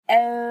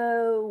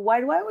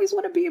Why do I always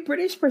want to be a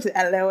British person?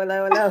 Hello,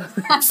 hello, hello.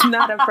 It's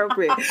not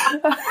appropriate.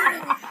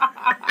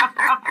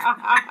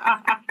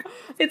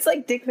 It's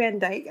like Dick Van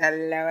Dyke.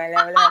 Hello,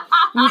 hello,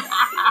 hello.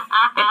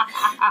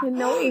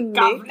 No English.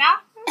 Governor.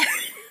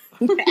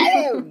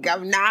 Hello,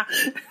 governor.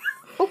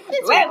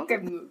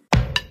 Welcome.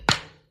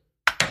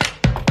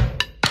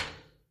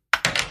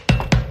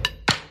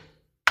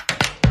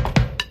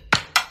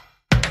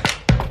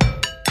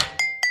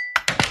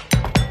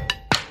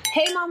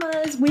 Hey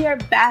mamas, we are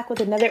back with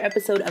another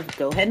episode of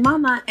Go Ahead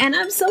Mama, and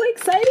I'm so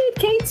excited.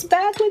 Kate's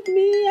back with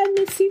me. I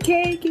miss you,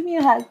 Kate. Give me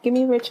a hug. Give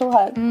me a ritual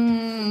hug.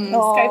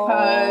 Skype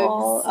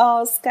hugs.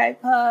 Oh,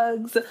 Skype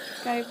hugs.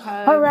 Skype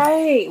hugs. All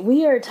right,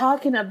 we are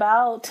talking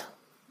about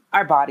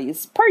our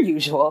bodies, per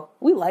usual.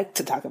 We like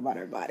to talk about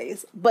our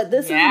bodies, but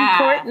this is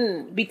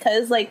important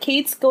because like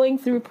Kate's going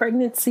through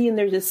pregnancy and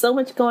there's just so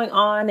much going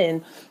on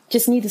and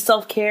just need to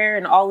self-care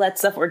and all that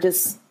stuff, or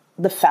just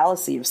the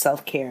fallacy of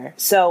self-care.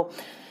 So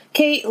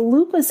Kate,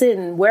 loop us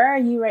in. Where are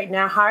you right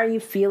now? How are you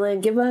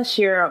feeling? Give us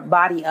your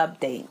body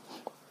update.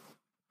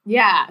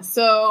 Yeah.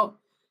 So,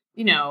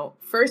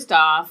 first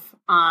off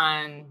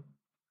on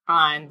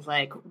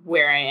like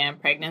where I am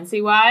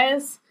pregnancy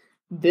wise,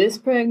 this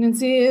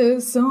pregnancy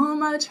is so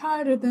much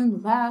harder than the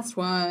last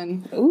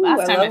one. Ooh,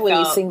 last time I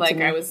felt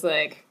like I was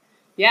like,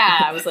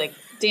 I was like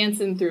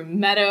dancing through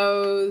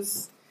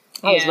meadows.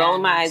 I was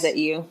rolling my eyes at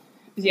you.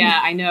 Yeah,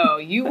 I know.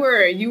 You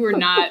were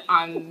not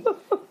on.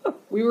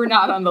 We were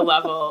not on the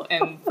level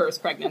in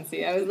first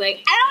pregnancy. I was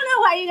like, I don't know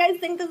why you guys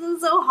think this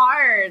is so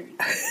hard.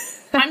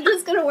 I'm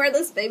just going to wear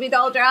this baby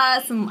doll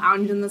dress and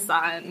lounge in the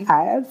sun.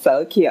 I am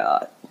so cute.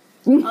 Oh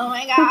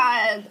my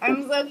God,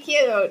 I'm so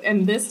cute.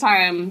 And this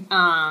time,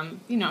 I'm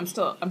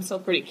still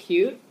pretty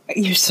cute.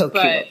 You're so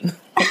cute.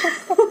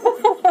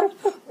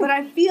 But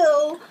I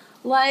feel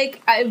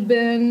like I've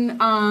been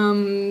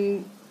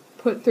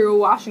put through a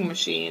washing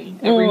machine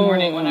every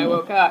morning when I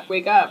wake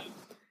up.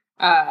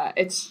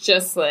 It's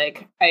just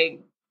like I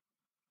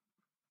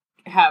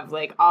have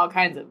like all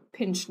kinds of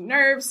pinched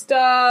nerve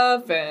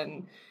stuff,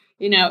 and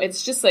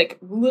it's just like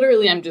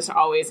literally I'm just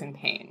always in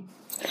pain.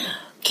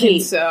 Kate,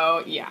 and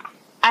so yeah,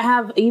 I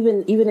have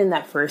even in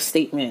that first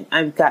statement,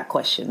 I've got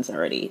questions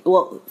already.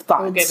 Well,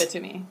 thoughts. Well, give it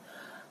to me.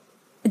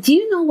 Do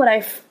you know what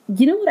I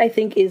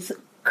think is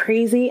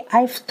crazy?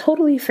 I've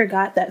totally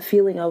forgot that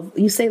feeling of,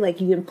 you say like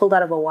you get pulled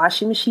out of a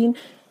washing machine.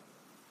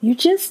 You're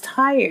just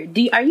tired.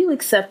 Are you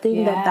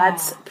accepting that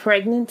that's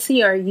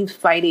pregnancy, or are you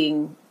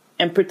fighting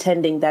and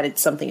pretending that it's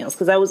something else?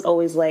 Because I was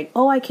always like,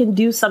 I can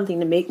do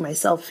something to make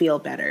myself feel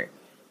better.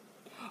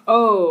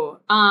 Well,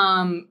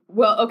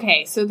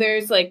 okay. So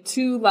there's like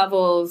two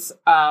levels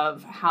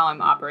of how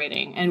I'm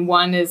operating. And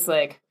one is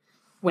like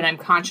when I'm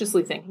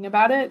consciously thinking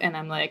about it and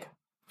I'm like,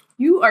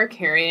 you are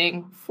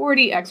carrying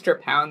 40 extra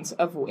pounds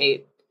of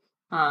weight.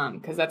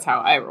 Because that's how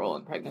I roll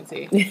in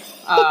pregnancy.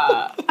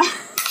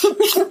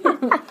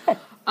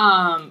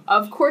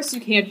 Of course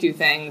you can't do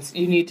things.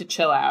 You need to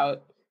chill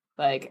out,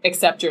 like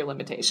accept your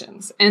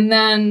limitations. And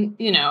then,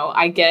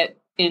 I get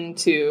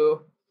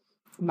into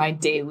my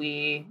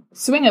daily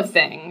swing of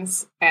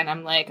things and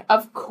I'm like,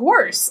 of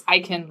course I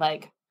can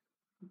like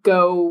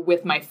go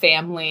with my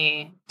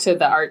family to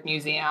the art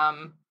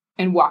museum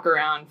and walk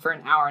around for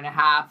an hour and a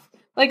half.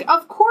 Like,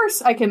 of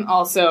course I can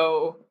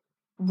also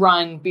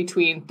run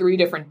between 3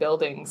 different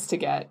buildings to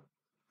get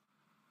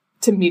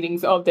to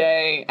meetings all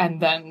day and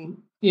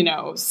then,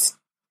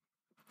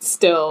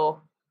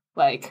 still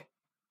like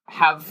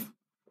have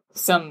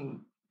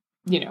some,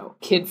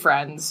 kid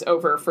friends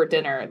over for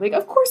dinner. Like,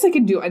 of course I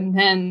can do it. And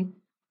then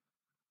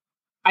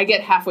I get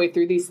halfway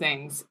through these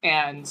things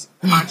and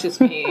conscious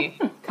me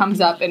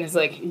comes up and is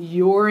like,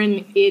 you're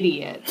an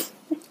idiot.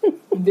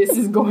 This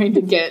is going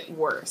to get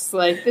worse.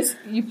 Like this,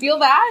 you feel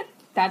that?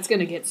 That's going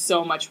to get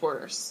so much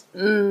worse.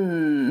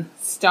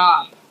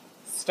 Stop.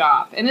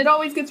 And it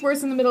always gets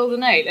worse in the middle of the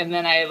night. And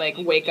then I like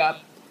wake up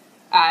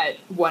at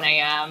 1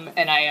 a.m.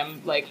 and I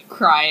am like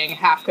crying,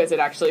 half because it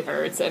actually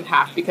hurts and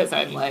half because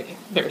I'm like,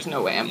 there's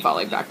no way I'm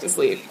falling back to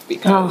sleep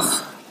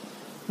because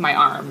my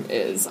arm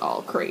is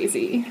all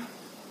crazy.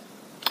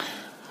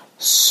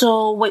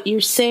 So what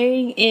you're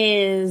saying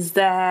is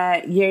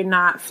that you're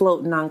not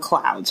floating on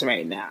clouds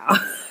right now.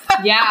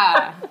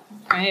 Yeah.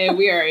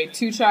 We are a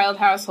 2-child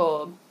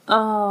household.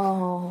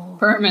 Oh.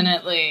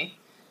 Permanently.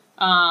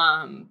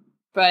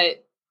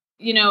 But,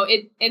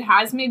 it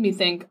has made me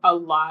think a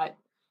lot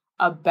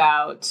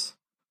about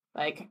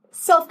like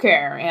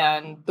self-care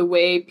and the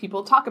way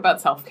people talk about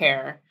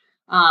self-care.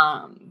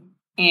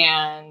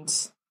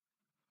 And,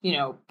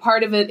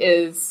 part of it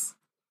is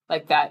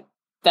like that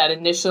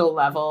initial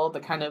level, the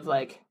kind of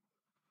like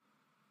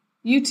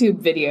YouTube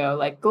video,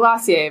 like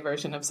Glossier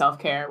version of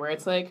self-care where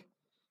it's like,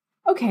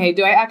 okay,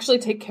 do I actually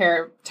take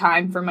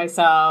time for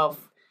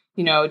myself?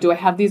 Do I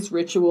have these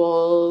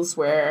rituals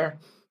where,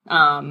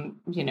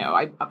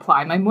 I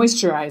apply my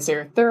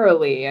moisturizer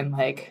thoroughly and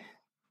like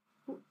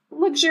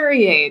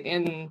luxuriate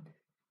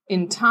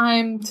in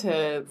time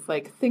to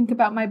like think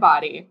about my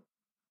body.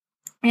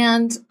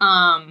 And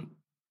I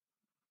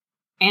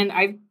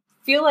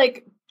feel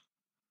like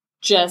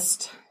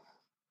just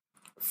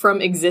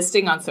from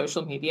existing on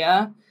social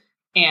media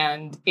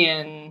and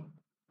in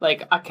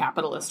like a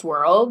capitalist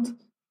world,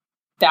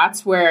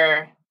 that's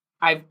where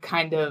I've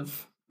kind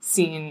of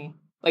seen,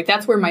 like,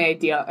 that's where my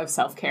idea of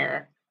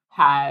self-care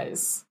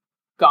has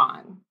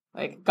gotten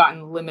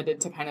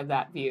limited to kind of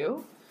that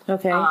view.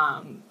 Okay.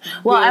 Well,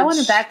 I want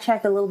to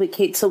backtrack a little bit,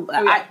 Kate. So,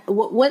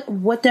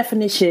 what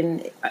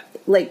definition?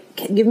 Like,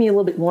 give me a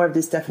little bit more of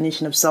this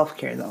definition of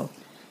self-care, though.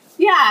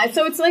 Yeah,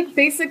 so it's like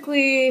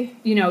basically,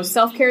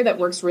 self-care that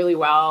works really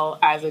well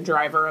as a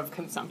driver of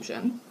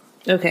consumption.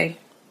 Okay.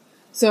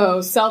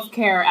 So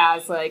self-care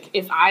as like,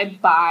 if I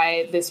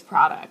buy this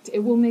product, it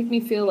will make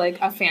me feel like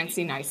a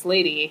fancy, nice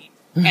lady,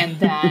 and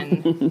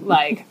then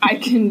like I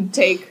can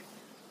take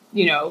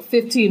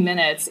 15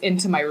 minutes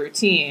into my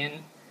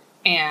routine,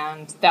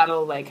 and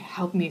that'll like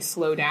help me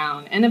slow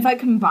down. And if I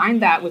combine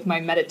that with my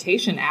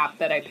meditation app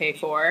that I pay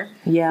for,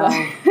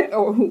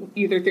 or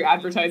either through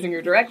advertising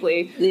or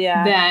directly,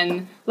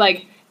 then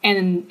like,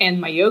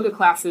 and my yoga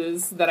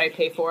classes that I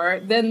pay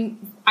for, then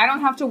I don't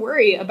have to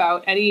worry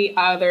about any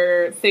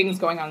other things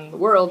going on in the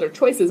world or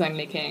choices I'm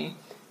making,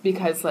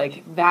 because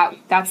like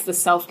that's the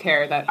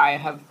self-care that I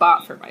have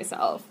bought for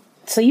myself.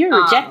 So you're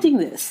rejecting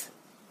this.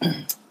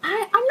 I'm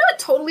not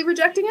totally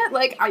rejecting it.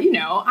 Like,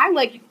 I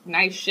like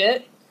nice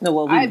shit. No,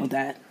 well, we know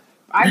that.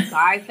 I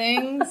buy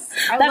things.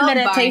 That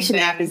meditation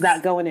app is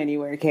not going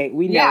anywhere, Kate.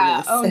 We know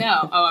this. Oh,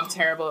 no. Oh, I'm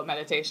terrible at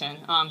meditation.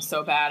 I'm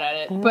so bad at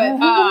it.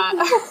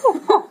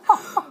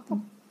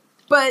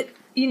 But,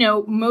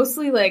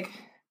 mostly like,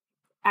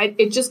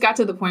 it just got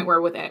to the point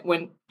where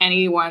when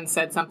anyone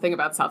said something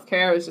about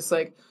self-care, I was just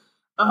like,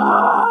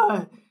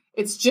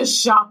 it's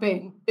just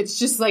shopping. It's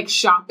just like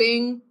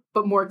shopping,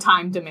 but more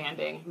time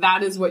demanding.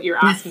 That is what you're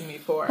asking me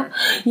for.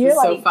 You're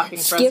like, so fucking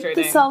frustrating. Skip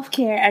the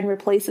self-care and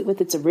replace it with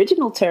its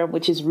original term,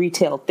 which is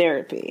retail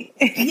therapy.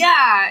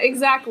 Yeah,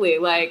 exactly.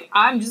 Like,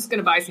 I'm just going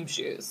to buy some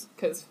shoes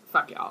because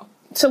fuck y'all.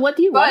 So what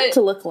do you want it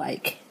to look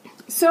like?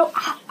 So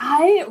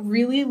I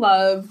really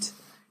loved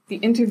the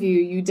interview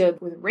you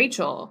did with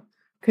Rachel,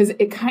 because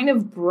it kind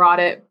of brought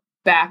it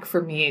back for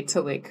me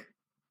to like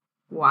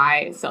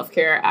why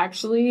self-care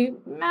actually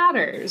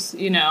matters,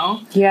 Yeah.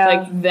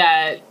 Like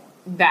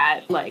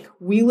that like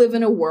we live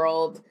in a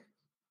world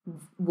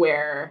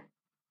where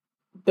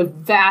the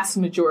vast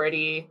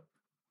majority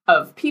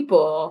of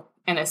people,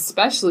 and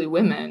especially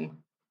women,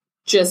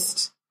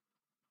 just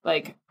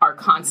like are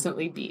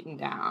constantly beaten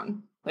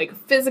down, like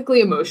physically,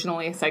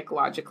 emotionally,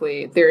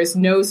 psychologically. There is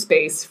no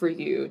space for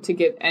you to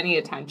give any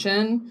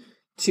attention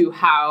to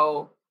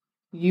how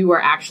you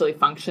are actually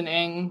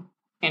functioning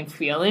and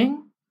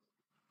feeling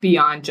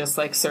beyond just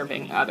like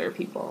serving other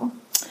people.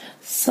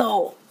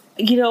 So,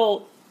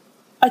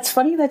 it's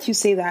funny that you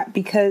say that,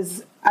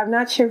 because I'm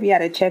not sure if you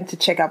had a chance to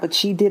check out, but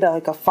she did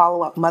a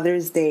follow-up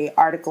Mother's Day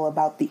article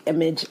about the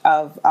image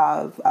of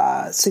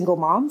single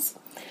moms.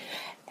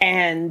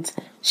 And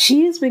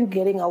she's been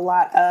getting a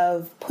lot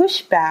of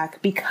pushback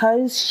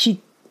because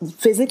she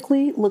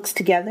physically looks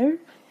together,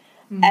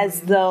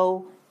 as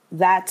though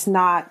that's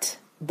not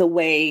the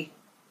way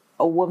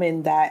a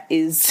woman that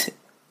is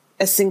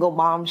a single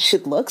mom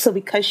should look. So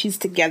because she's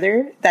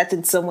together, that's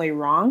in some way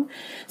wrong.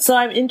 So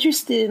I'm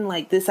interested in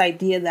like this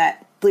idea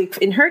that, like,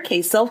 in her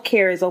case,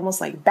 self-care is almost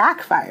like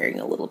backfiring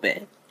a little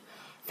bit.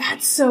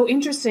 That's so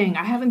interesting.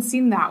 I haven't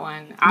seen that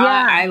one.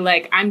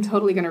 Yeah. I'm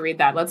totally going to read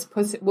that.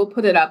 We'll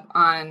put it up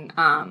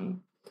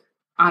on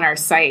our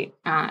site,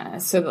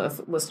 so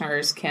the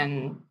listeners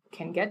can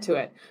get to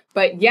it.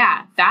 But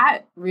yeah,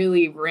 that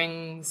really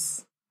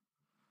rings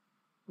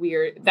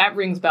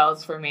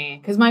bells for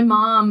me. Cause my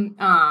mom,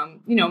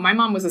 my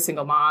mom was a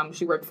single mom.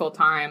 She worked full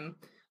time.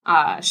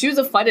 She was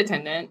a flight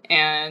attendant,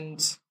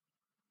 and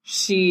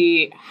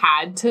she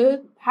had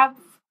to have,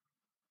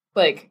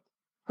 like,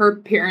 her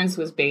appearance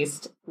was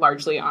based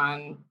largely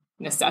on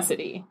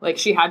necessity. Like,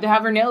 she had to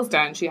have her nails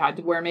done. She had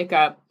to wear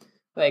makeup.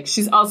 Like,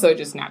 she's also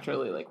just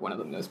naturally, like, one of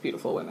the most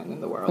beautiful women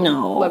in the world.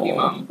 No. Love you,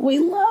 Mom. We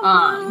love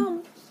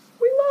Mom.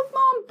 We love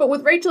Mom. But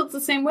with Rachel, it's the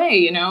same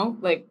way,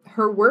 Like,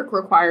 her work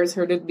requires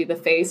her to be the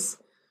face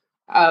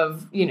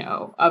of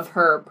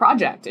her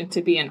project and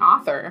to be an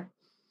author.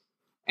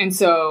 And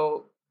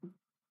so,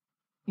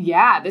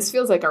 yeah, this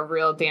feels like a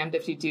real damned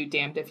if you do,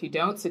 damned if you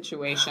don't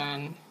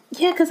situation.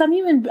 Yeah, because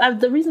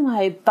the reason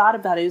why I thought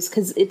about it is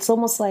because it's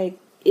almost like,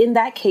 in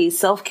that case,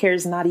 self-care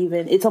is not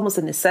even, it's almost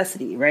a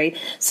necessity, right?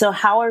 So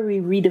how are we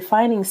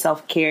redefining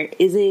self-care?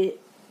 Is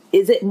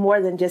it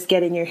more than just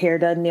getting your hair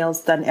done,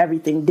 nails done,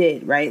 everything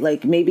did, right?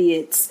 Like, maybe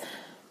it's,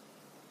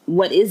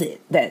 what is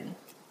it then?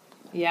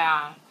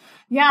 Yeah.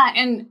 Yeah,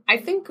 and I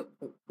think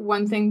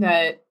one thing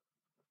that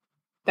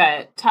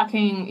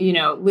talking,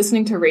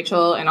 listening to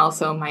Rachel and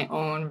also my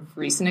own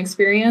recent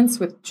experience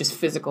with just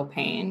physical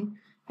pain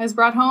has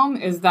brought home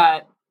is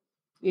that,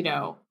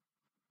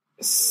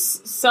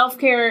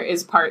 self-care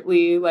is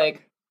partly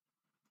like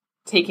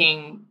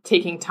taking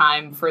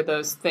time for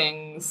those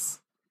things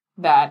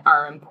that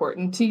are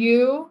important to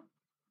you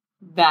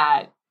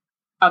that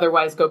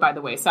otherwise go by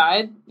the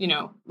wayside,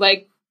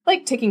 like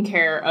taking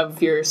care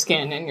of your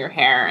skin and your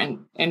hair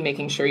and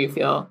making sure you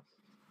feel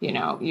you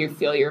know, you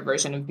feel your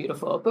version of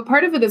beautiful. But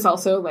part of it is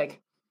also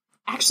like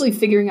actually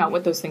figuring out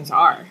what those things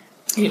are,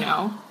 you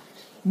know,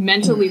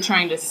 mentally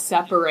trying to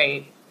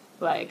separate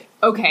like,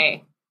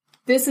 okay,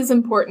 this is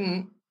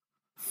important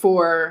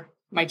for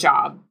my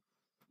job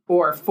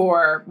or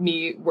for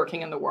me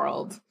working in the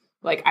world.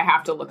 Like I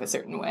have to look a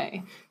certain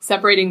way.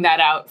 Separating that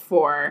out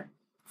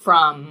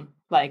from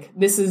like,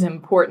 this is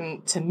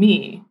important to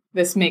me.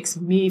 This makes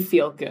me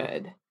feel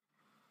good.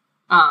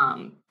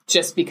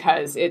 Just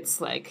because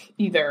it's like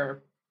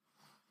either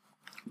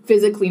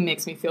physically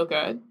makes me feel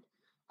good,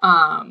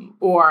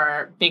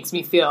 or makes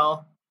me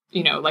feel,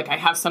 you know, like I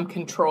have some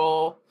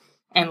control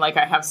and like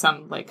I have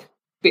some like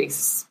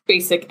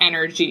basic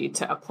energy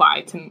to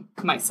apply to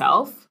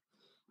myself.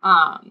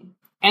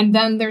 And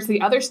then there's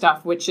the other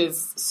stuff, which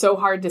is so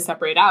hard to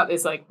separate out,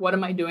 is like, what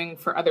am I doing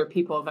for other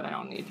people that I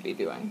don't need to be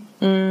doing?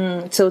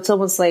 So it's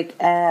almost like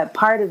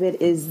part of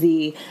it is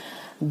the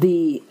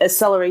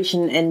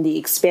acceleration and the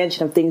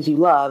expansion of things you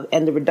love,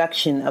 and the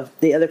reduction of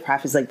the other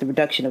half is like the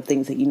reduction of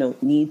things that you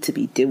don't need to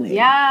be doing.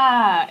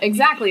 Yeah,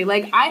 exactly.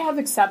 Like I have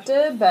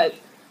accepted that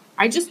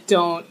I just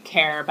don't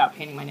care about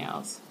painting my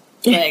nails.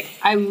 Like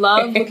I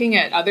love looking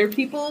at other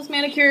people's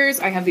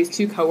manicures. I have these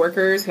 2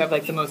 coworkers who have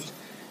like the most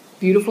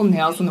beautiful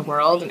nails in the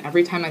world, and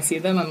every time I see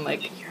them, I'm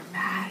like, you're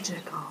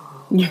magical.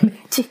 You're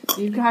magical.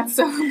 You've got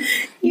some.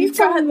 You've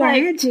got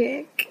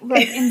magic.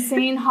 Like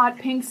insane hot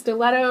pink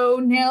stiletto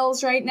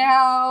nails right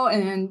now,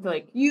 and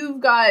like you've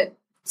got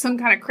some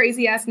kind of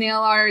crazy ass nail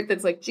art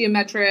that's like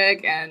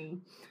geometric,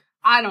 and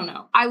I don't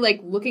know. I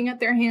like looking at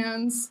their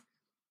hands,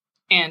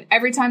 and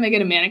every time I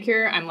get a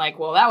manicure, I'm like,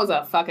 well, that was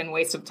a fucking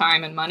waste of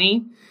time and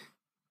money,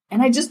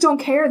 and I just don't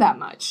care that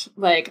much.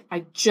 Like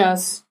I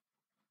just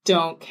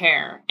don't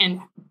care.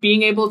 And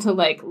being able to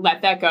like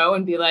let that go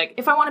and be like,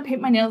 if I want to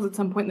paint my nails at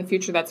some point in the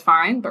future, that's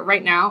fine. But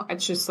right now,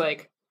 it's just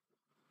like,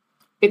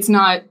 it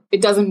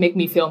doesn't make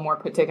me feel more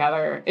put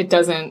together. It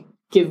doesn't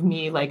give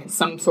me like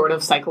some sort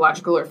of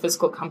psychological or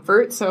physical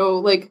comfort. So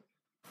like,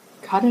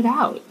 cut it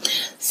out.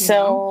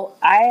 So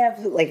I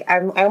have like, I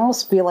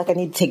almost feel like I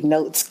need to take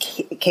notes,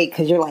 Kate,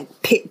 because you're like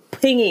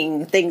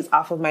pinging things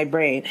off of my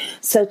brain.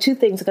 So 2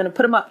 things, I'm going to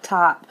put them up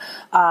top.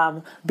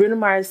 Bruno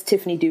Mars,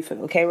 Tiffany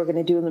Dufu. Okay. We're going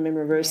to do them in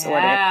reverse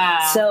order.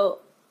 So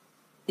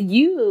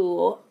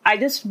I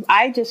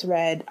just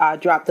read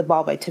Drop the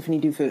Ball by Tiffany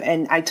Dufu,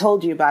 and I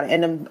told you about it,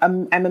 and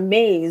I'm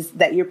amazed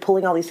that you're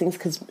pulling all these things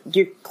because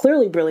you're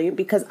clearly brilliant,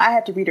 because I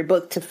had to read her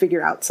book to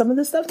figure out some of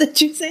the stuff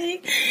that you're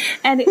saying.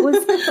 And it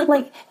was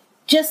like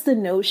just the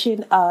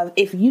notion of,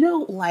 if you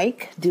don't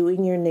like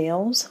doing your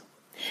nails,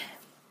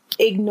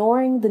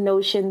 ignoring the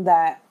notion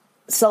that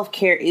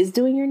self-care is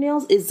doing your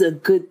nails is a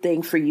good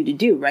thing for you to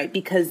do, right?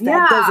 Because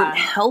that doesn't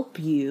help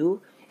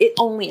you. It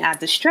only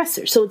adds a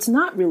stressor. So it's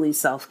not really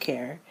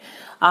self-care.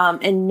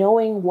 And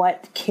knowing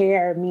what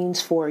care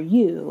means for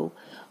you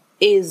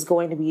is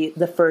going to be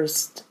the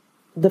first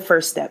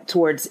step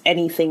towards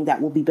anything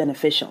that will be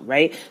beneficial,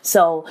 right?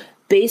 So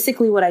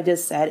basically what I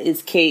just said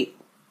is, Kate,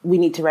 we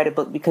need to write a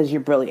book because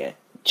you're brilliant.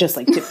 Just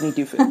like Tiffany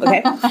Dufu,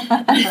 okay?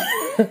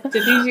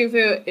 Tiffany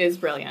Dufu is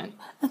brilliant.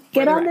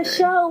 Get on the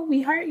show.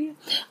 We heart you.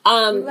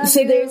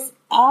 So there's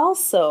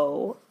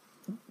also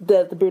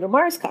the Bruno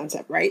Mars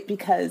concept, right?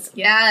 Because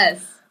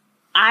yes,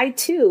 I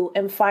too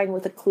am fine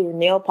with a clear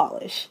nail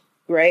polish,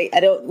 right?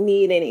 I don't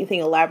need anything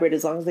elaborate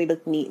as long as they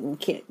look neat and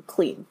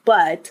clean.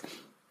 But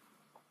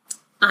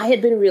I had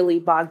been really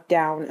bogged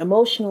down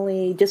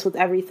emotionally, just with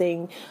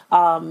everything.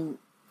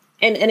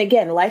 And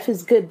again, life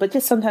is good, but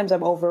just sometimes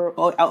I'm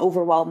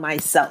overwhelmed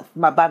myself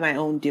by my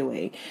own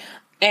doing.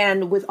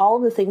 And with all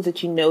of the things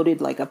that you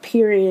noted, like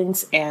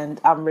appearance and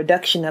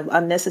reduction of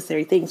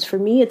unnecessary things, for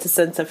me, it's a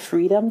sense of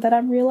freedom that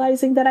I'm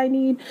realizing that I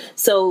need.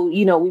 So,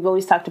 you know, we've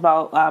always talked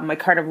about my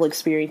carnival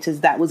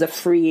experiences. That was a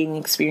freeing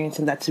experience,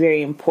 and that's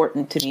very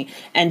important to me.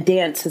 And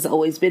dance has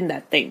always been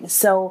that thing.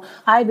 So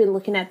I've been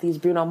looking at these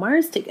Bruno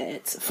Mars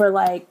tickets for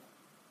like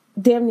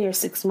damn near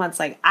 6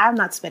 months. Like, I'm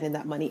not spending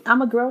that money. I'm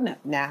a grown up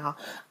now.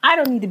 I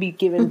don't need to be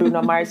giving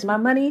Bruno Mars my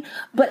money.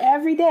 But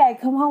every day I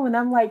come home and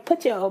I'm like,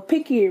 put your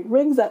pinky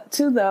rings up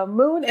to the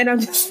moon. And I'm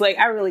just like,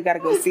 I really got to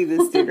go see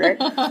this dude, right?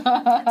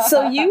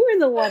 So you were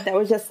the one that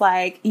was just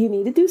like, you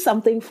need to do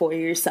something for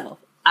yourself.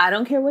 I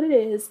don't care what it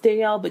is,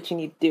 Danielle, but you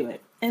need to do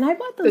it. And I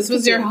bought those This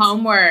was your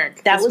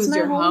homework. That was my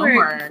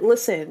homework.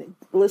 Listen,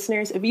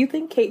 listeners, if you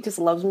think Kate just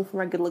loves me for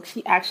my good looks,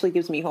 she actually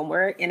gives me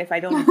homework. And if I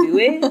don't do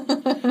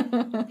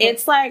it,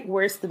 it's like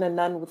worse than a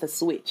nun with a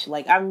switch.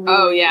 Like, I'm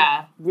really,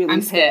 really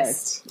I'm scared.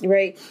 pissed.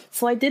 Right?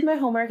 So I did my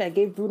homework. I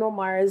gave Bruno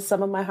Mars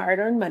some of my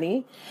hard-earned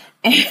money.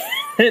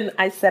 And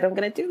I said, I'm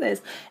going to do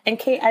this. And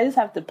Kate, I just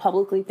have to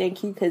publicly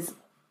thank you because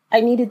I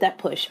needed that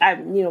push.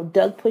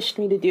 Doug pushed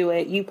me to do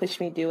it. You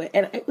pushed me to do it.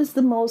 And it was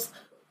the most,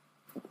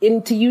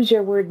 to use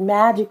your word,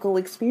 magical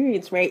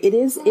experience, right? It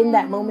is in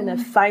that moment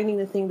of finding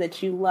the thing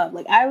that you love.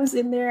 Like, I was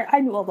in there, I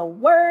knew all the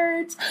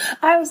words,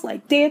 I was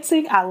like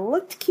dancing, I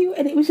looked cute,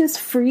 and it was just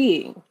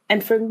freeing.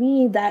 And for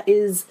me, that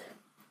is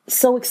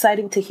so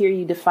exciting to hear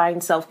you define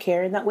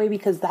self-care in that way,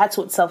 because that's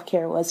what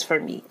self-care was for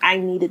me. I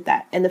needed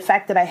that. And the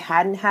fact that I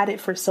hadn't had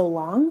it for so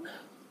long,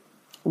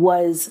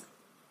 was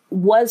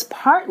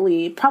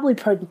partly, probably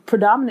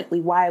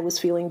predominantly why I was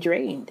feeling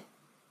drained.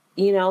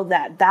 You know,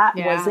 that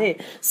was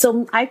it.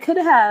 So I could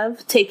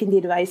have taken the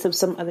advice of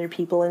some other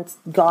people and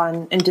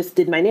gone and just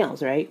did my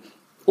nails, right?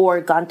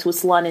 Or gone to a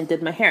salon and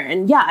did my hair.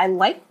 And yeah, I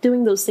like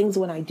doing those things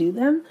when I do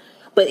them,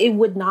 but it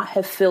would not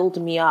have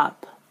filled me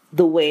up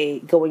the way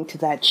going to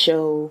that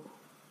show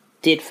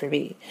did for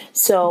me.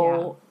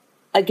 So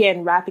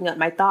again, wrapping up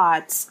my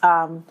thoughts,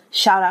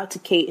 shout out to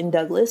Kate and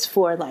Douglas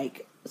for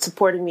like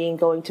supporting me and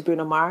going to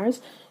Bruno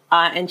Mars.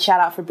 And shout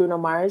out for Bruno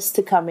Mars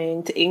to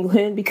coming to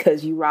England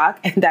because you rock,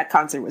 and that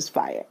concert was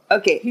fire.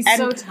 Okay, he's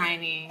so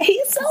tiny.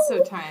 He's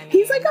so tiny.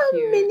 He's like a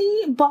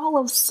mini ball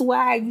of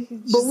swag.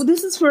 But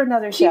this is for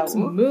another show. Keeps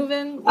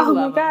moving. Oh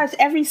my gosh,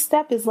 every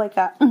step is like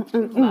a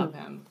love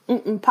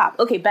him. Pop.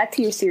 Okay, back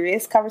to your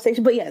serious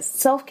conversation. But yes,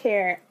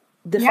 self-care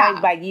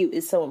defined by you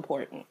is so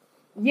important.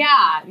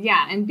 Yeah,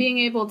 and being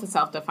able to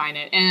self-define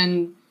it.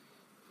 And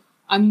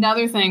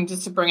another thing,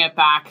 just to bring it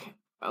back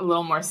a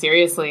little more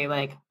seriously,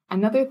 like.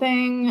 Another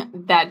thing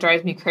that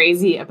drives me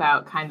crazy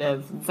about kind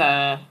of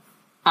the,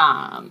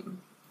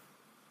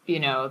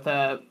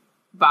 the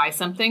buy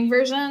something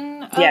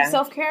version of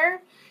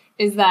self-care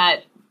is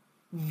that,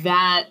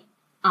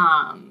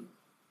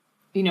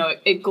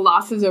 it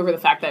glosses over the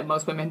fact that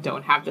most women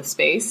don't have the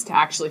space to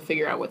actually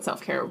figure out what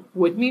self-care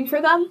would mean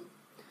for them.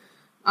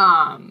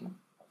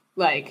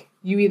 Like,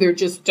 you either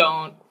just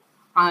don't,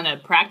 on a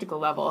practical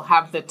level,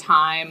 have the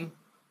time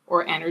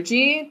or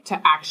energy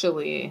to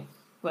actually,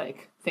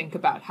 like, think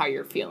about how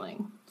you're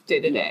feeling day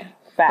to day.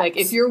 Like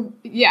if you're,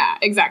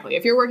 exactly.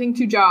 If you're working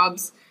 2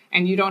 jobs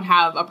and you don't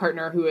have a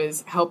partner who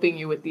is helping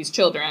you with these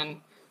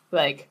children,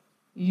 like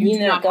you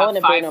do not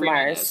have 5 free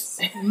minutes.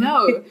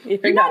 No,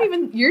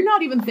 you're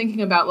not even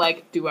thinking about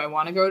like, do I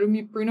want to go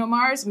to Bruno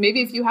Mars?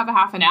 Maybe if you have a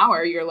half an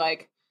hour, you're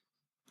like,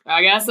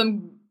 I guess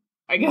I'm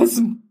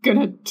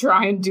gonna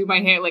try and do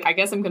my hair. Like, I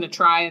guess I'm gonna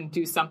try and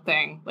do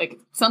something,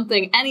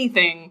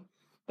 anything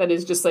that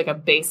is just like a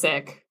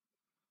basic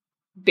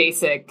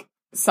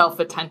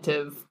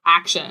self-attentive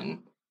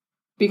action,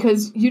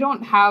 because you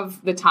don't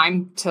have the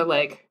time to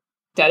like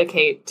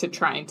dedicate to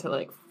trying to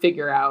like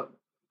figure out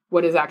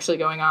what is actually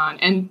going on.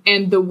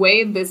 And the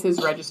way this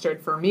has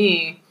registered for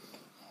me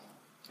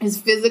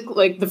is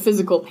the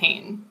physical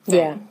pain thing.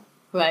 Yeah.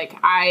 Like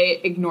I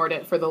ignored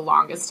it for the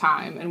longest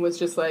time and was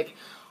just like,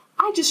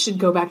 I just should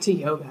go back to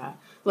yoga.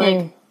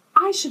 Like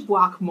I should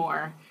walk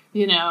more,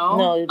 you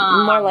know?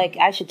 No, more like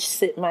I should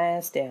sit my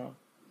ass down.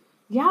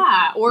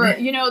 Yeah. Or,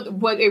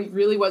 what it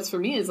really was for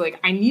me is like,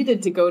 I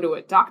needed to go to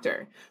a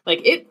doctor.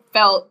 Like it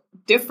felt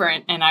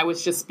different. And I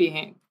was just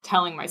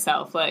telling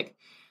myself like,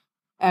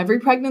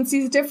 every pregnancy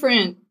is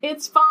different.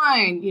 It's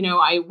fine.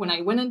 When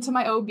I went into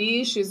my OB,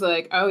 she's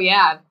like, oh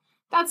yeah,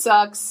 that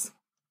sucks.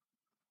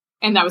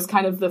 And that was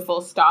kind of the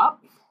full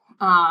stop.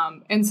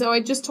 And so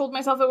I just told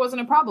myself it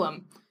wasn't a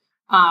problem.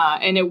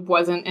 And it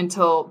wasn't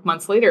until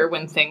months later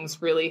when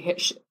things really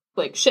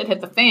shit hit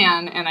the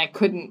fan and I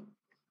couldn't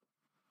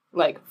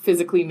like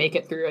physically make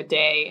it through a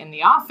day in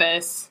the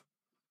office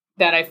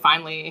that I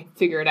finally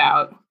figured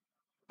out,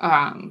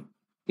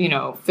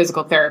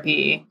 physical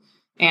therapy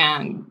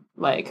and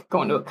like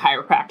going to a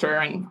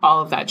chiropractor and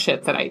all of that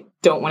shit that I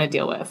don't want to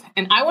deal with.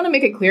 And I want to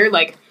make it clear,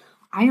 like,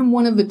 I am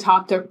one of the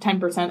top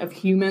 10% of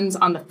humans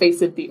on the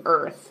face of the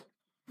earth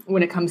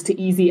when it comes to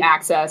easy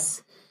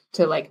access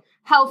to like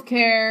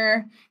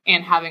healthcare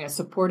and having a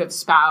supportive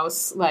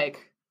spouse.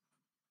 Like,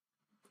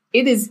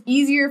 it is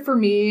easier for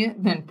me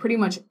than pretty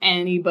much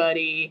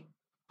anybody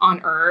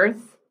on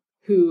earth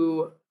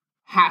who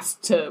has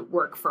to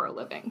work for a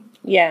living.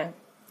 Yeah.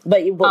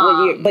 But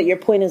your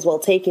point is well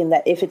taken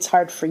that if it's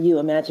hard for you,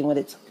 imagine what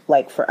it's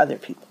like for other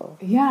people.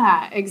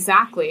 Yeah,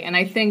 exactly. And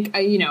I think,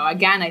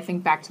 again, I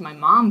think back to my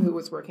mom who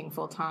was working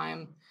full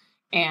time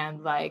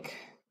and like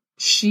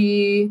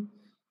she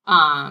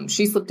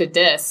slipped a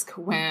disc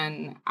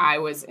when I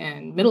was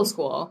in middle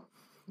school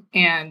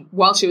and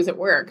while she was at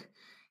work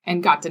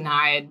and got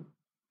denied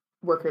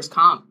workers'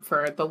 comp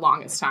for the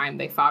longest time.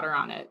 They fought her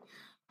on it.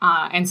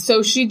 And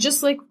so she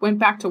just like went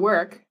back to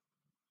work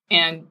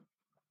and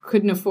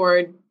couldn't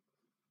afford,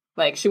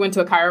 like she went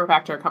to a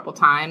chiropractor a couple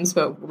times,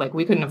 but like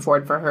we couldn't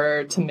afford for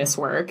her to miss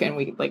work and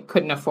we like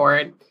couldn't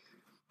afford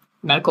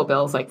medical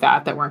bills like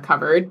that weren't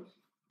covered.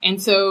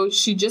 And so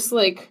she just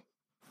like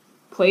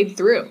played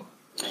through.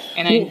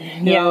 And I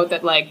know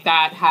that like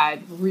that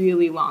had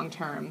really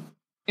long-term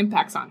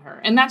impacts on her.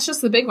 And that's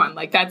just the big one.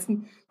 Like that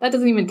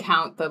doesn't even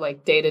count the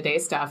like day-to-day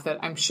stuff that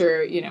I'm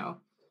sure,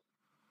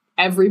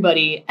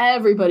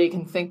 everybody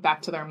can think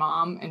back to their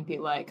mom and be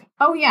like,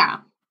 oh yeah,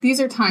 these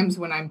are times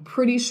when I'm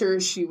pretty sure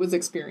she was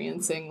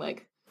experiencing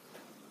like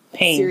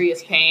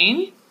serious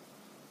pain.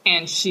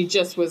 And she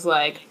just was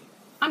like,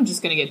 I'm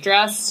just going to get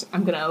dressed.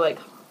 I'm going to like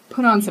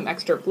put on some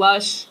extra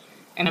blush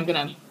and I'm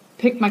going to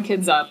pick my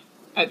kids up.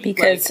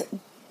 Because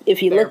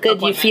if you look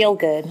good, you feel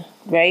good,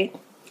 right?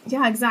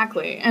 Yeah,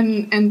 exactly.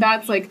 And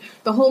that's like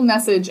the whole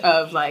message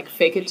of like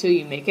fake it till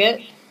you make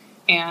it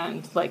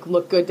and like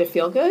look good to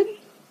feel good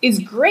is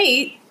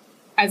great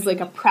as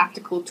like a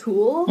practical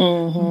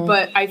tool,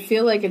 but I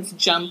feel like it's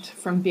jumped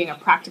from being a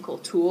practical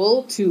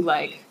tool to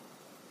like,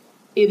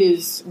 it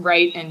is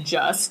right and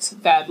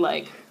just that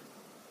like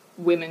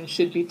women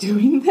should be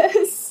doing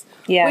this,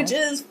 which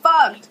is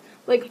fucked.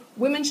 Like,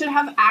 women should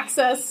have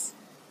access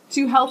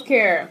to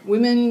healthcare.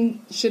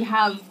 Women should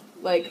have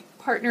like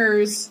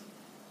partners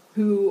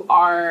who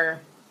are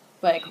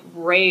like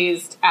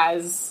raised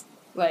as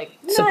like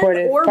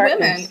supportive or partners.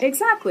 Women,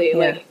 exactly,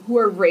 like who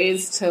are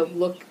raised to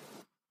look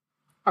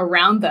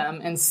around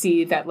them and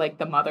see that like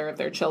the mother of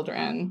their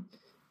children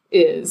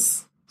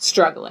is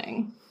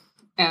struggling,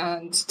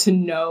 and to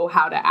know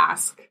how to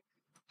ask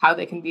how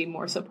they can be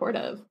more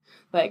supportive.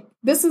 Like,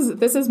 this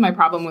is my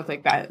problem with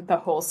like that the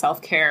whole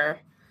self-care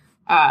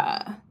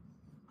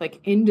like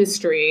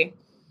industry,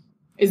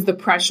 is the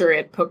pressure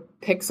it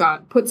puts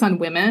on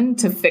women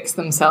to fix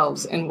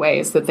themselves in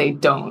ways that they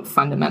don't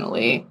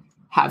fundamentally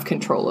have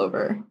control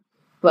over,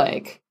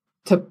 like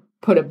to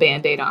put a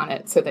Band-Aid on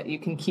it so that you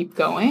can keep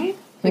going.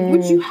 Like,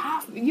 which you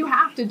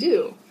have to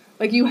do.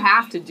 Like, you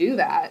have to do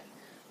that.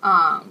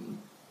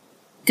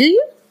 Do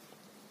you?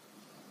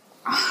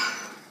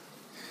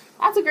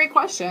 That's a great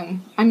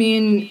question. I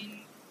mean,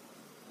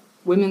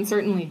 women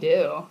certainly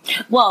do.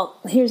 Well,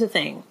 here's the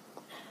thing.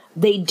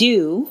 They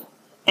do,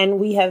 and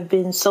we have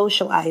been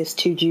socialized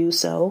to do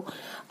so.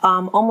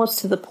 Almost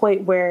to the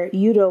point where,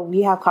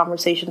 we have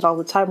conversations all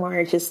the time where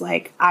it's just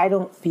like, I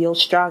don't feel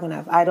strong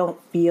enough. I don't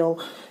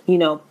feel,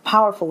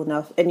 powerful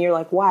enough. And you're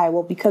like, why?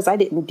 Well, because I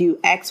didn't do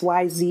X,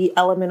 Y, Z,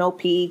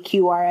 LMNOP,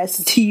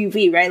 QRS,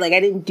 TUV, right? Like, I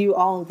didn't do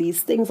all of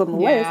these things on the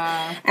list.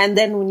 And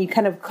then when you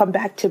kind of come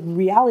back to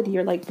reality,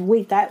 you're like,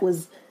 wait, you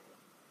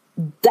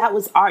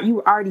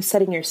were already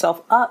setting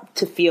yourself up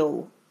to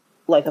feel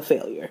like a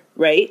failure,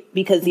 right?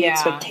 Because the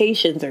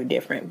expectations are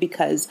different,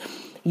 because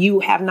you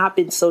have not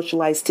been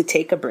socialized to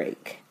take a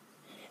break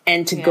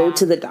and to go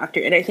to the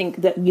doctor. And I think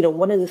that,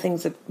 one of the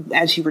things that,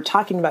 as you were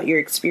talking about your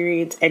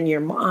experience and your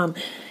mom,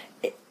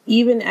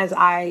 even as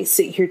I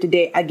sit here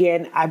today,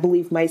 again, I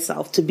believe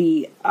myself to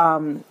be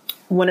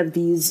one of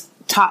these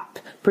top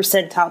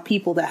percentile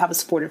people that have a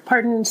supportive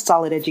partner,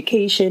 solid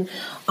education,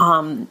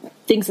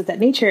 things of that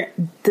nature.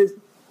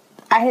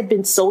 I had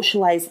been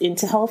socialized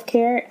into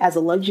healthcare as a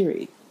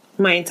luxury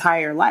my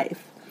entire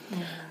life.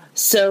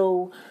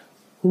 So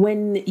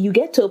when you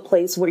get to a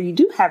place where you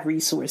do have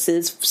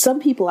resources, some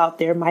people out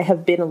there might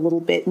have been a little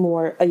bit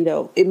more,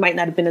 it might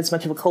not have been as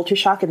much of a culture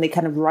shock, and they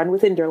kind of run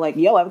with it and they're like,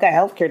 yo, I've got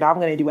healthcare, now I'm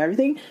going to do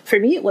everything. For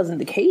me, it wasn't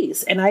the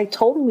case. And I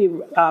totally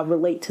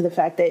relate to the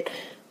fact that,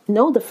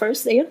 no, the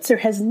first answer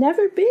has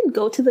never been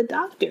go to the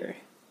doctor.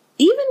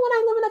 Even when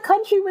I live in a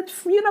country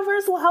with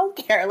universal health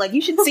care, like,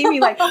 you should see me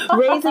like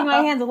raising my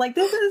hands. I'm like,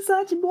 this is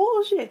such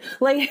bullshit.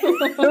 Like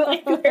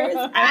there's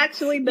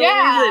actually no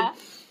reason.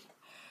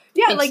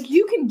 Yeah, like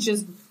you can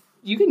just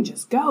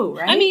go,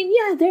 right? I mean,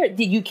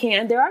 you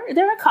can. There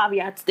are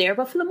caveats there,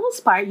 but for the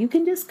most part, you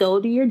can just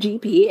go to your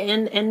GP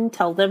and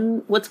tell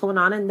them what's going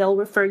on, and they'll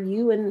refer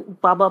you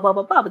and blah blah blah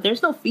blah blah. But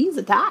there's no fees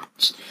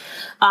attached,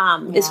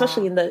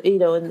 especially in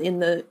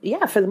the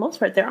for the most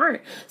part there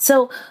aren't.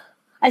 So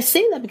I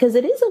say that because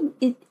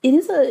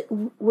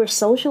we're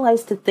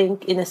socialized to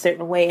think in a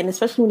certain way, and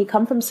especially when you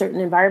come from certain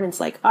environments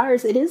like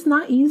ours, it is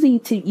not easy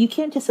you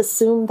can't just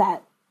assume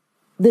that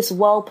this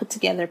well put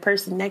together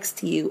person next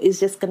to you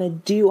is just going to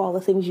do all the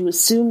things you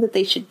assume that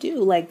they should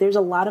do. Like, there's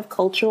a lot of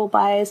cultural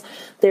bias,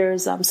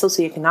 there's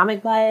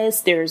socioeconomic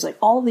bias, there's like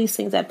all these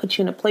things that put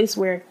you in a place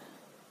where,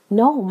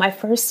 no, my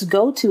first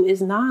go-to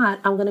is not,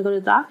 I'm going to go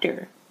to the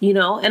doctor,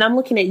 and I'm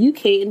looking at you,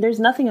 Kate, and there's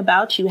nothing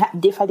about you,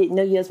 if I didn't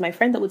know you as my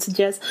friend, that would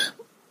suggest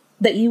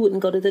that you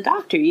wouldn't go to the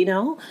doctor,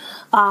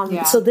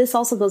 So this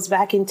also goes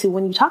back into,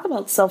 when you talk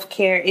about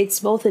self-care,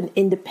 it's both an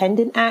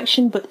independent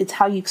action, but it's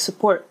how you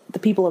support the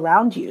people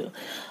around you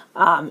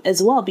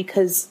as well,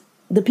 because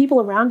the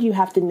people around you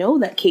have to know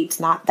that Kate's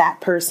not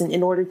that person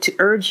in order to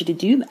urge you to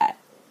do that.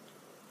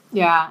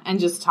 Yeah, and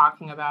just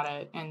talking about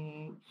it.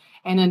 And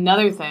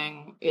another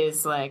thing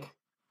is like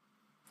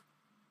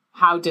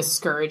how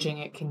discouraging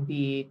it can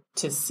be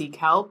to seek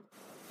help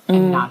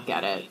and not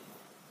get it.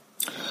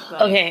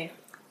 Like, okay.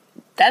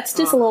 That's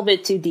just a little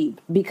bit too deep,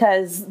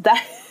 because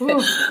that,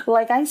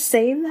 like, I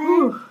say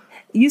that,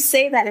 you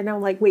say that, and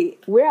I'm like,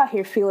 wait, we're out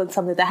here feeling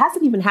something that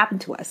hasn't even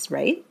happened to us,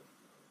 right?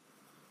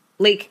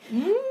 Like,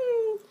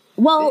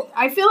 well,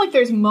 I feel like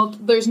there's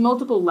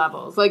multiple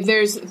levels. Like,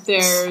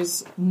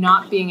 there's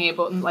not being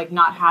able, like,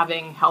 not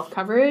having health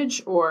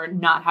coverage or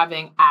not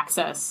having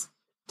access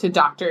to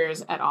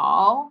doctors at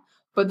all.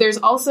 But there's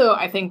also,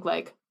 I think,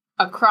 like,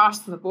 across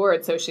the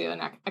board,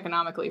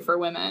 socioeconomically for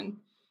women,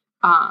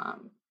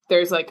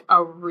 there's like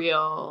a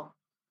real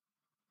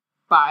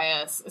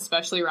bias,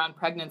 especially around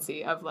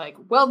pregnancy, of like,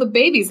 well, the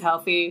baby's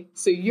healthy,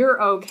 so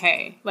you're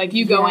okay. Like,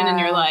 you go in and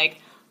you're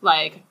like,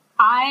 my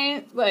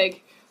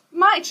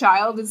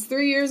child is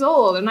 3 years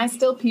old and I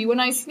still pee when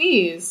I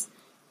sneeze.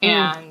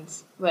 And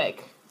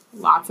like,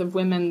 lots of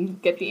women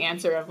get the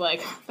answer of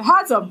like,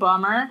 that's a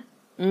bummer.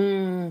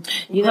 Welcome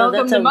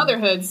to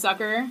motherhood,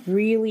 sucker.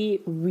 Really,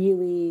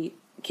 really,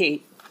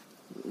 Kate,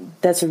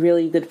 That's a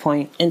really good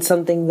point, and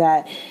something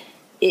that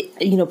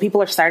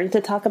people are starting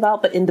to talk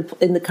about. But in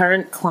the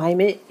current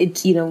climate,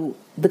 it's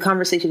the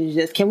conversation is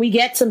just, can we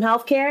get some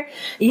healthcare?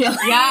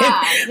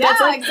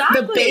 That's like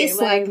exactly. The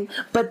baseline.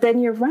 But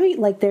then you're right.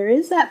 Like, there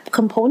is that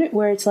component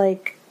where it's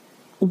like,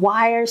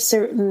 why are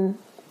certain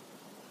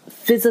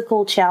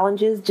physical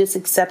challenges just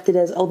accepted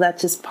as, oh,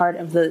 that's just part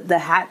of the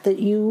hat that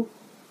you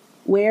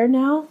wear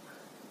now?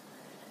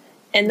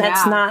 And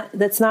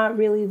that's not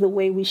really the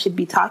way we should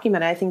be talking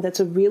about it. I think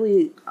that's a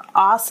really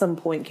awesome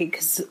point,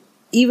 because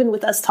even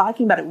with us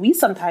talking about it, we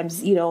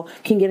sometimes,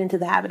 can get into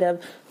the habit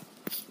of,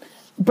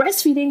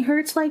 breastfeeding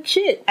hurts like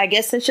shit. I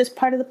guess that's just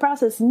part of the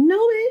process. No,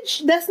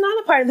 bitch, that's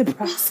not a part of the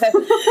process.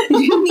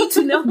 You need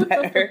to know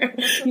better.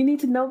 You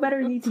need to know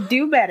better. You need to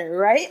do better,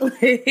 right? And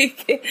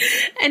if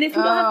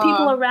you don't have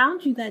people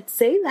around you that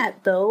say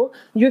that, though,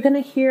 you're going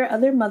to hear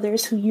other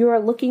mothers who you are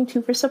looking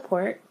to for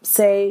support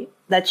say,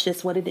 that's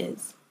just what it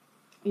is.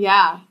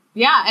 Yeah.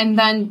 Yeah. And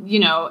then,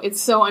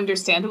 it's so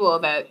understandable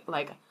that,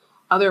 like,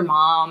 other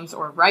moms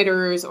or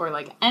writers or,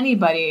 like,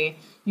 anybody,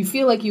 you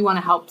feel like you want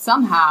to help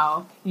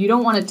somehow. You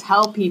don't want to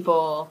tell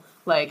people,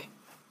 like,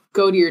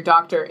 go to your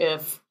doctor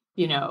if,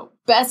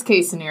 best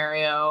case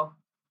scenario,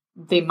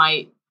 they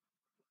might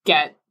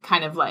get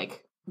kind of,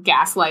 like,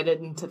 gaslighted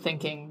into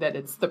thinking that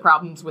it's the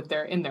problems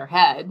in their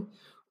head,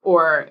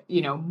 or,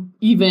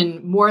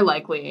 even more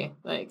likely,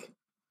 like,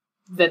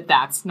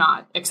 that's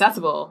not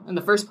accessible in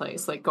the first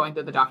place. Like, going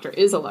to the doctor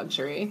is a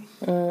luxury.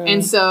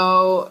 And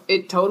so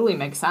it totally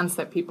makes sense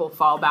that people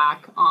fall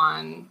back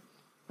on,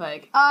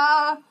 like,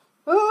 do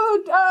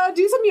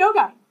some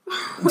yoga.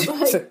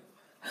 Like,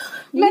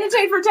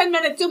 meditate for 10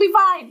 minutes. You'll be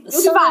fine.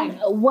 You'll be fine.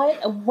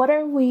 What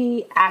are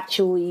we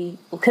actually,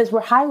 because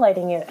we're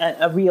highlighting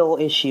a real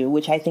issue,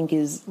 which I think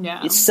is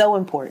so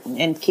important.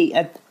 And Kate,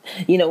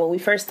 when we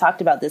first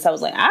talked about this, I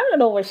was like, I don't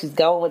know where she's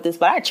going with this,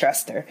 but I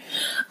trust her.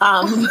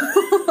 But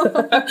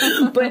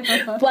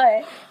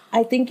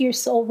I think you're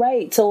so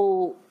right.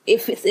 So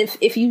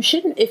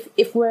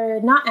if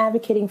we're not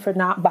advocating for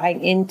not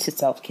buying into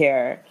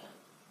self-care,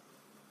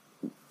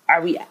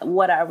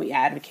 what are we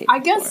advocating for?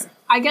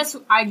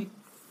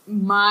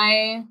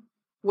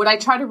 What I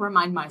try to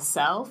remind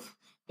myself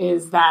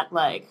is that,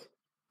 like,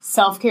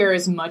 self-care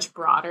is much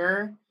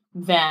broader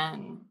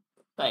than,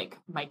 like,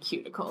 my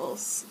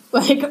cuticles.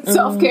 Like,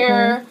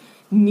 self-care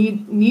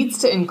needs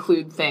to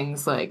include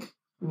things like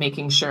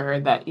making sure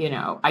that,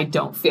 I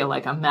don't feel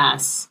like a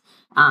mess,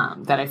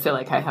 that I feel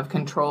like I have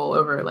control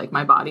over, like,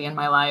 my body and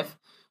my life.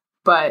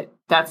 But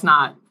that's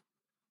not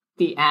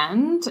the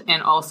end.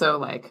 And also,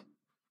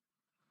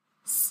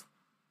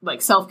 like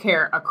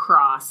self-care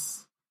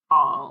across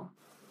all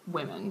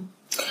women.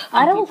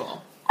 I'd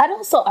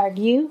also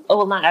argue,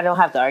 I don't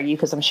have to argue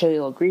because I'm sure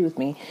you'll agree with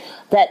me,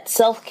 that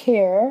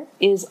self-care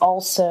is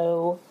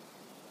also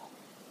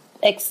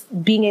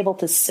being able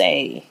to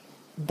say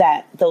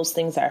that those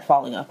things are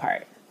falling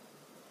apart.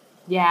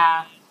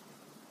 Yeah.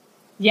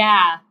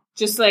 Yeah.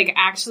 Just, like,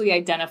 actually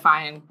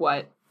identifying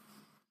what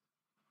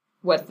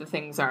the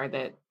things are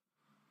that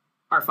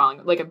are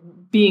falling, like,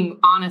 being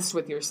honest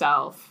with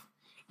yourself.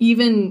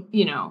 Even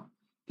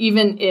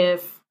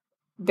if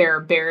there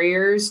are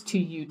barriers to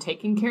you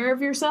taking care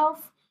of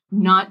yourself,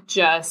 not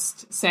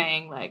just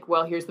saying, like,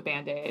 well, here's the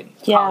Band-Aid,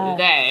 call it a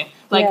day.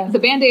 Like, the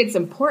Band-Aid's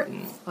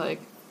important. Like,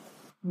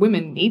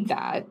 women need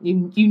that.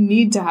 You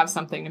need to have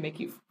something to make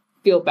you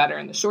feel better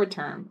in the short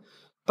term.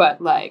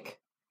 But, like,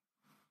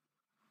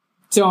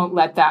 don't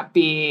let that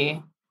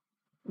be,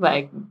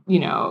 like,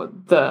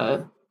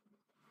 the,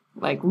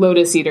 like,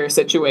 lotus eater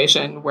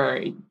situation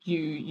where you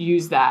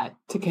use that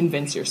to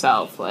convince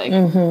yourself, like,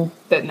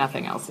 that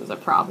nothing else is a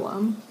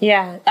problem.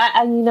 Yeah.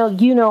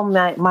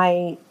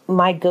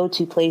 My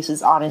go-to place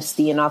is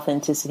honesty and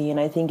authenticity. And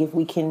I think if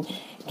we can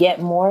get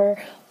more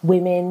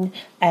women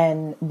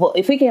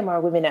if we get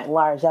more women at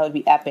large, that would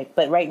be epic.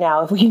 But right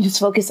now, if we can just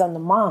focus on the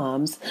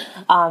moms,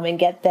 and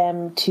get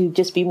them to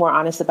just be more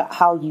honest about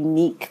how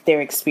unique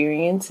their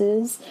experience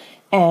is,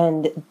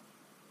 and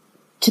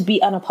to be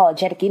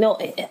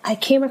unapologetic. I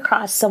came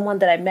across someone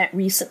that I met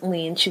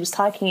recently, and she was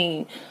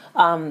talking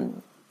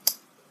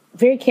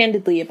very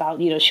candidly about,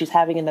 she was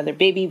having another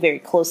baby, very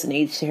close in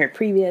age to her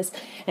previous,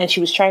 and she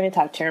was trying to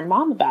talk to her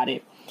mom about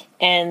it.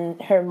 And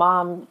her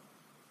mom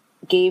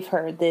gave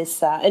her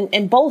this,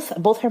 and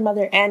both her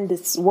mother and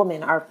this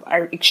woman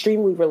are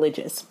extremely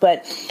religious,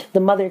 but the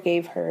mother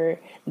gave her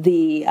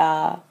the,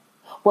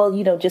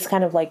 just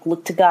kind of like,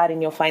 look to God and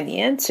you'll find the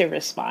answer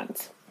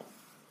response.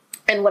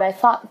 And what I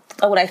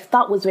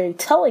thought was very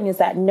telling is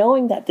that,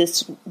 knowing that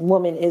this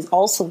woman is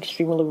also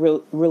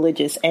extremely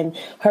religious, and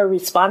her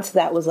response to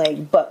that was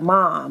like, but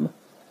Mom,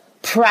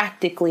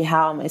 practically,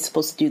 how am I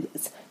supposed to do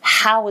this?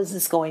 How is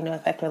this going to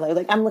affect her life?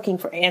 Like, I'm looking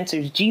for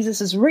answers.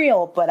 Jesus is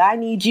real, but I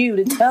need you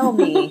to tell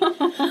me,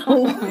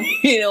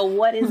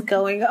 what is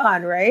going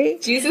on,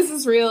 right? Jesus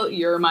is real.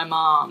 You're my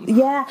mom.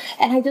 Yeah.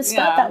 And I just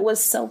thought that was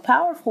so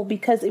powerful,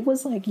 because it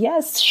was like,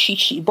 yes,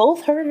 she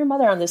both her and her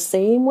mother are on the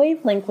same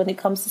wavelength when it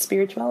comes to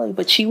spirituality,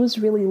 but she was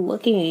really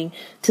looking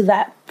to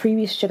that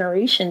previous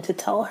generation to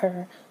tell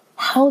her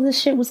how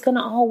this shit was going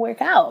to all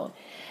work out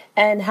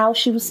and how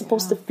she was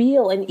supposed to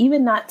feel, and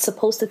even not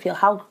supposed to feel,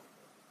 how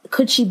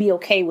could she be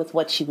okay with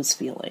what she was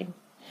feeling?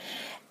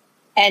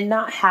 And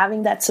not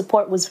having that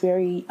support was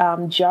very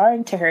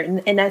jarring to her.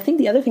 And I think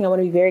the other thing I want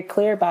to be very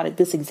clear about it,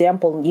 this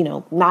example, you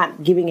know,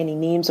 not giving any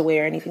names away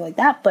or anything like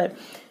that, but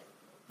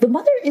the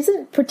mother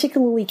isn't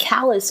particularly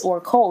callous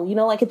or cold. You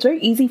know, like, it's very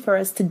easy for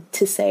us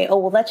to say, oh,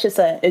 well, that's just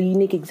a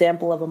unique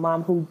example of a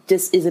mom who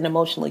just isn't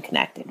emotionally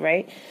connected,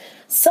 right?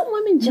 Some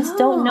women just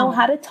don't know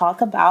how to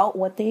talk about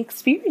what they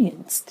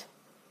experienced.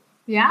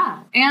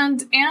 Yeah.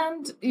 And,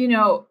 you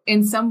know,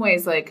 in some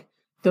ways, like,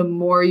 the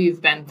more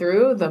you've been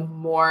through, the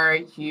more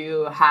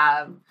you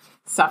have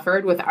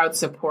suffered without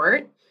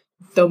support,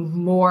 the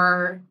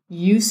more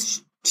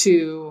used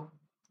to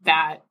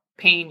that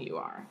pain you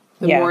are.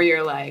 The more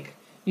you're like,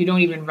 you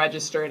don't even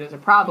register it as a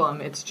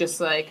problem. It's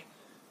just like,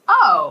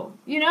 oh,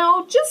 you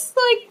know, just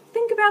like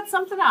think about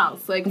something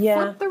else. Like,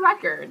 flip the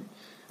record.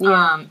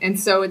 Yeah. And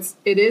so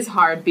it is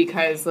hard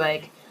because,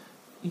 like,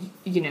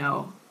 you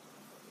know,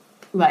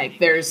 like,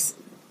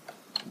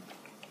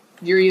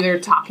 you're either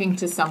talking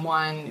to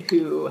someone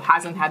who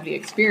hasn't had the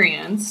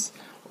experience,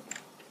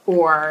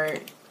 or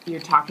you're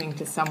talking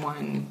to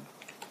someone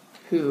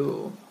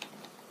who,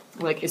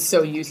 like, is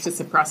so used to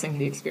suppressing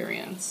the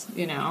experience,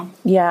 you know?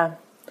 Yeah.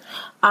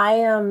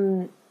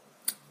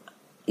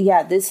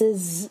 This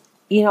is,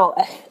 you know,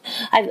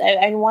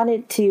 I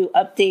wanted to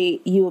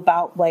update you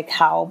about, like,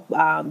 how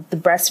the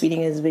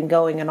breastfeeding has been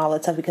going and all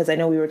that stuff, because I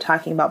know we were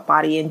talking about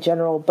body in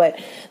general, but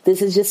this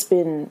has just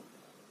been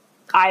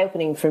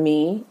eye-opening for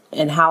me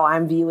and how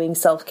I'm viewing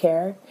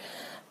self-care.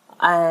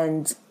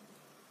 And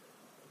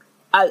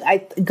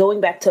I going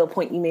back to a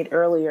point you made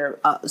earlier,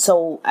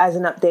 so as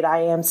an update, I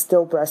am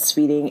still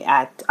breastfeeding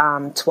at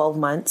 12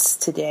 months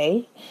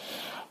today.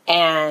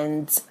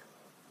 And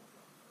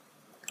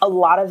a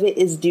lot of it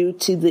is due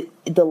to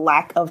the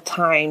lack of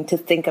time to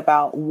think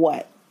about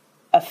what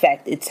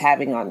effect it's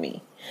having on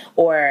me,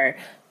 or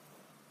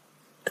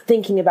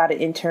thinking about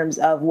it in terms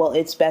of, well,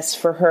 it's best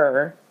for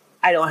her.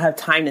 I don't have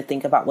time to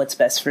think about what's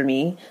best for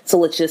me, so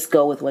let's just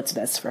go with what's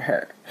best for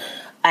her.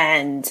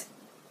 And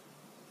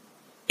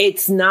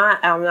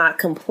I'm not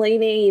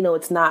complaining, you know,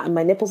 it's not,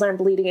 my nipples aren't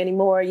bleeding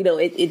anymore. You know,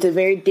 it's a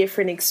very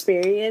different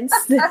experience.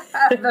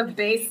 The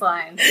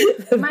baseline.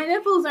 My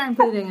nipples aren't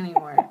bleeding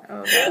anymore.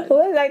 Oh, God.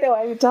 Well, I know,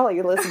 I'm telling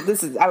you,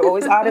 listen, I'm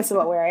always honest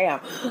about where I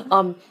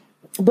am.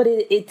 But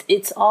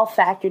it's all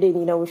factored in,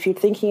 you know, if you're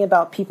thinking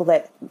about people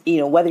that, you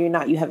know, whether or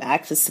not you have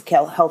access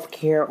to health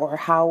care, or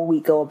how we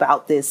go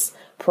about this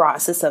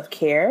process of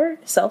care,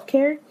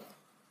 self-care,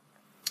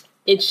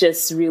 it's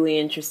just really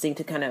interesting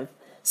to kind of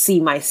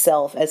see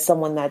myself as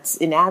someone that's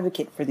an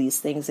advocate for these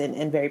things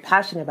and very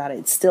passionate about it.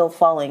 It's still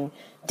falling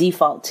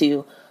default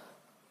to,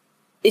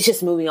 it's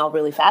just moving all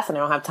really fast and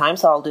I don't have time,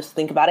 so I'll just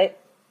think about it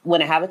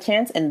when I have a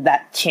chance, and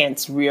that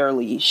chance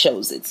rarely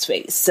shows its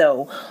face.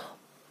 So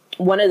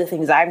one of the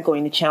things I'm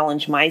going to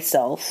challenge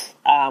myself,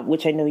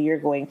 which I know you're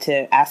going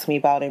to ask me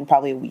about in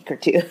probably a week or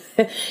two,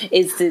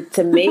 is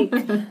to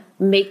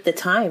make the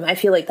time. I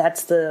feel like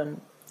that's the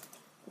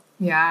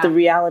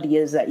reality,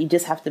 is that you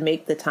just have to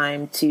make the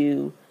time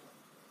to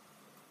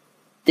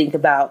think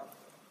about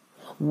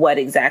what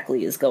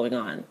exactly is going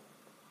on.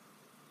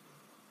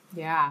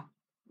 Yeah.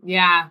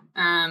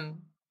 And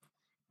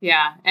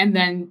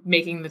then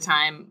making the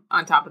time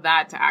on top of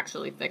that to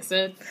actually fix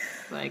it.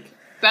 Like,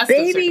 best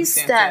baby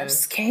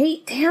steps,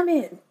 Kate. Damn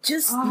it.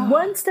 Just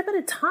one step at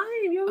a time.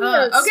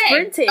 You're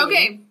sprinting.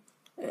 Okay.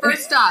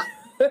 First stop.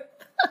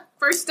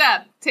 First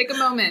step. Take a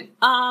moment.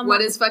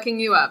 What is fucking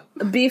you up?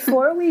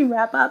 Before we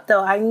wrap up,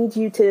 though, I need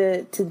you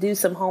to do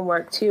some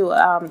homework, too.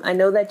 I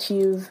know that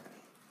you've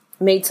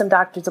made some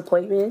doctor's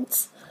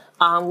appointments.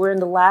 We're in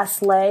the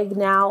last leg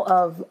now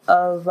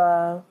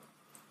of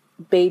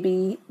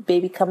baby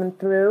coming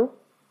through.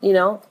 You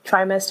know,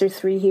 trimester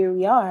 3, here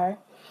we are.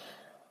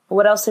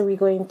 What else are we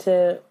going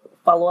to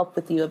follow up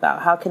with you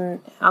about? How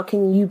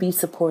can you be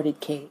supported,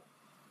 Kate?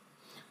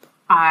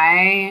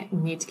 I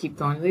need to keep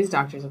going to these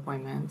doctor's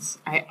appointments.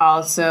 I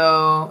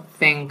also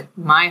think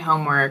my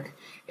homework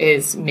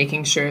is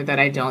making sure that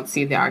I don't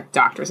see the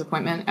doctor's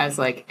appointment as,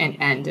 like, an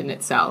end in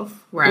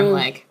itself, where I'm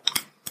like,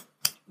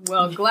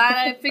 well, glad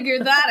I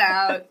figured that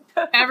out.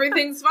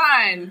 Everything's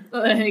fine.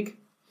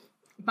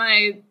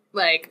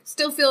 Like,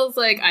 still feels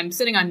like I'm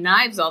sitting on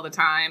knives all the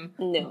time.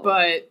 No.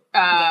 But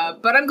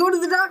I'm going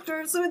to the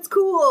doctor, so it's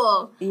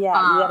cool. Yeah,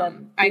 you gotta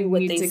do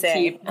what they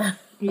say.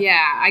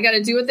 I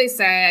gotta do what they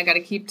say. I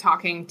gotta keep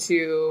talking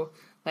to,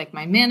 like,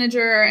 my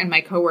manager and my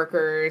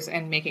coworkers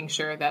and making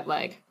sure that,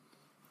 like,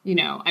 you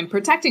know, I'm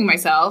protecting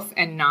myself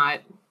and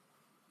not,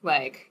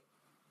 like,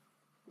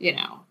 you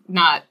know,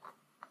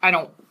 I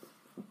don't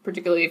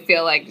particularly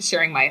feel like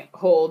sharing my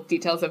whole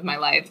details of my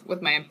life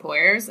with my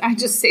employers. I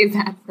just save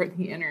that for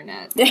the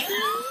internet.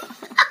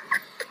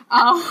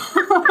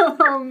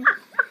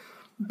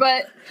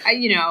 But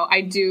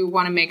I do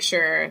want to make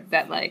sure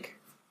that, like,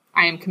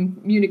 I am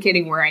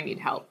communicating where I need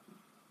help.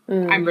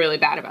 I'm really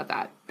bad about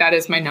that. That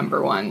is my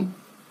number one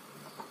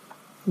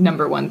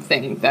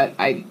thing that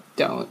I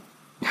don't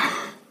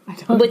I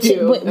don't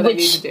do that I need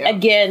to do.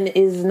 Again,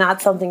 is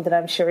not something that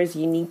I'm sure is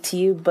unique to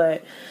you,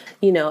 but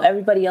you know,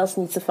 everybody else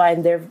needs to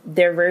find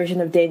their version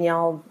of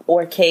Danielle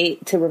or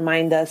Kate to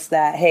remind us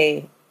that,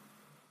 hey,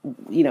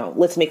 you know,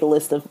 let's make a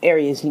list of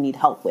areas you need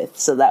help with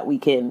so that we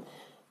can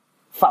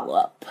follow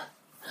up.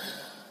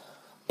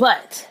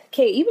 But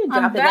Kate, you've been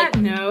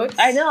dropping note.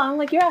 I know, I'm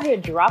like, you're out here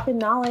dropping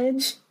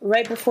knowledge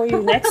right before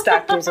your next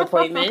doctor's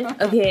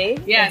appointment. Okay.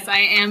 Yes, I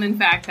am in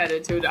fact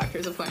headed to a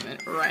doctor's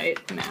appointment right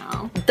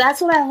now.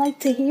 That's what I like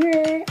to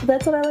hear.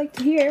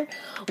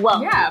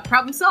 Well, yeah,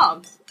 problem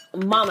solved.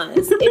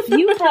 Mamas, if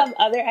you have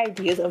other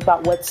ideas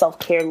about what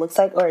self-care looks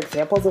like or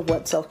examples of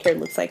what self-care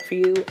looks like for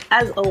you,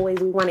 as always,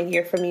 we want to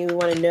hear from you. We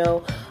want to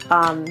know.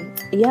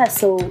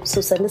 So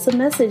send us a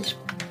message.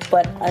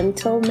 But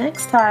until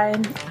next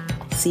time,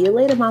 see you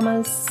later,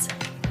 mamas.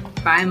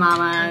 Bye,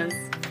 mamas.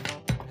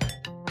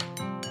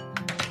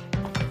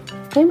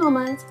 Hey,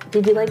 mamas.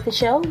 Did you like the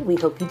show? We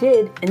hope you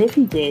did. And if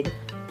you did,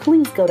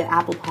 please go to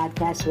Apple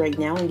Podcasts right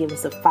now and give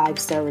us a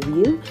 5-star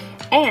review.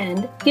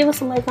 And give us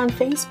a like on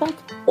Facebook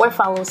or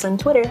follow us on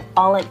Twitter,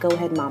 all at Go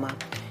Ahead Mama.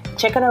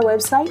 Check out our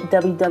website,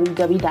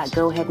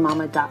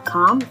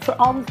 www.goaheadmama.com, for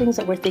all the things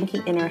that we're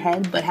thinking in our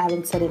head but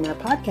haven't said in our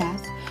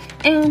podcast.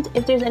 And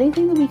if there's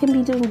anything that we can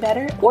be doing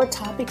better or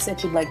topics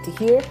that you'd like to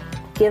hear,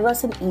 give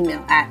us an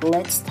email at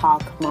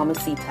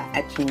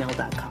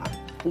letstalkmamacita@gmail.com.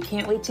 We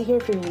can't wait to hear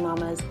from you,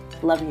 mamas.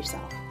 Love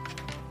yourself.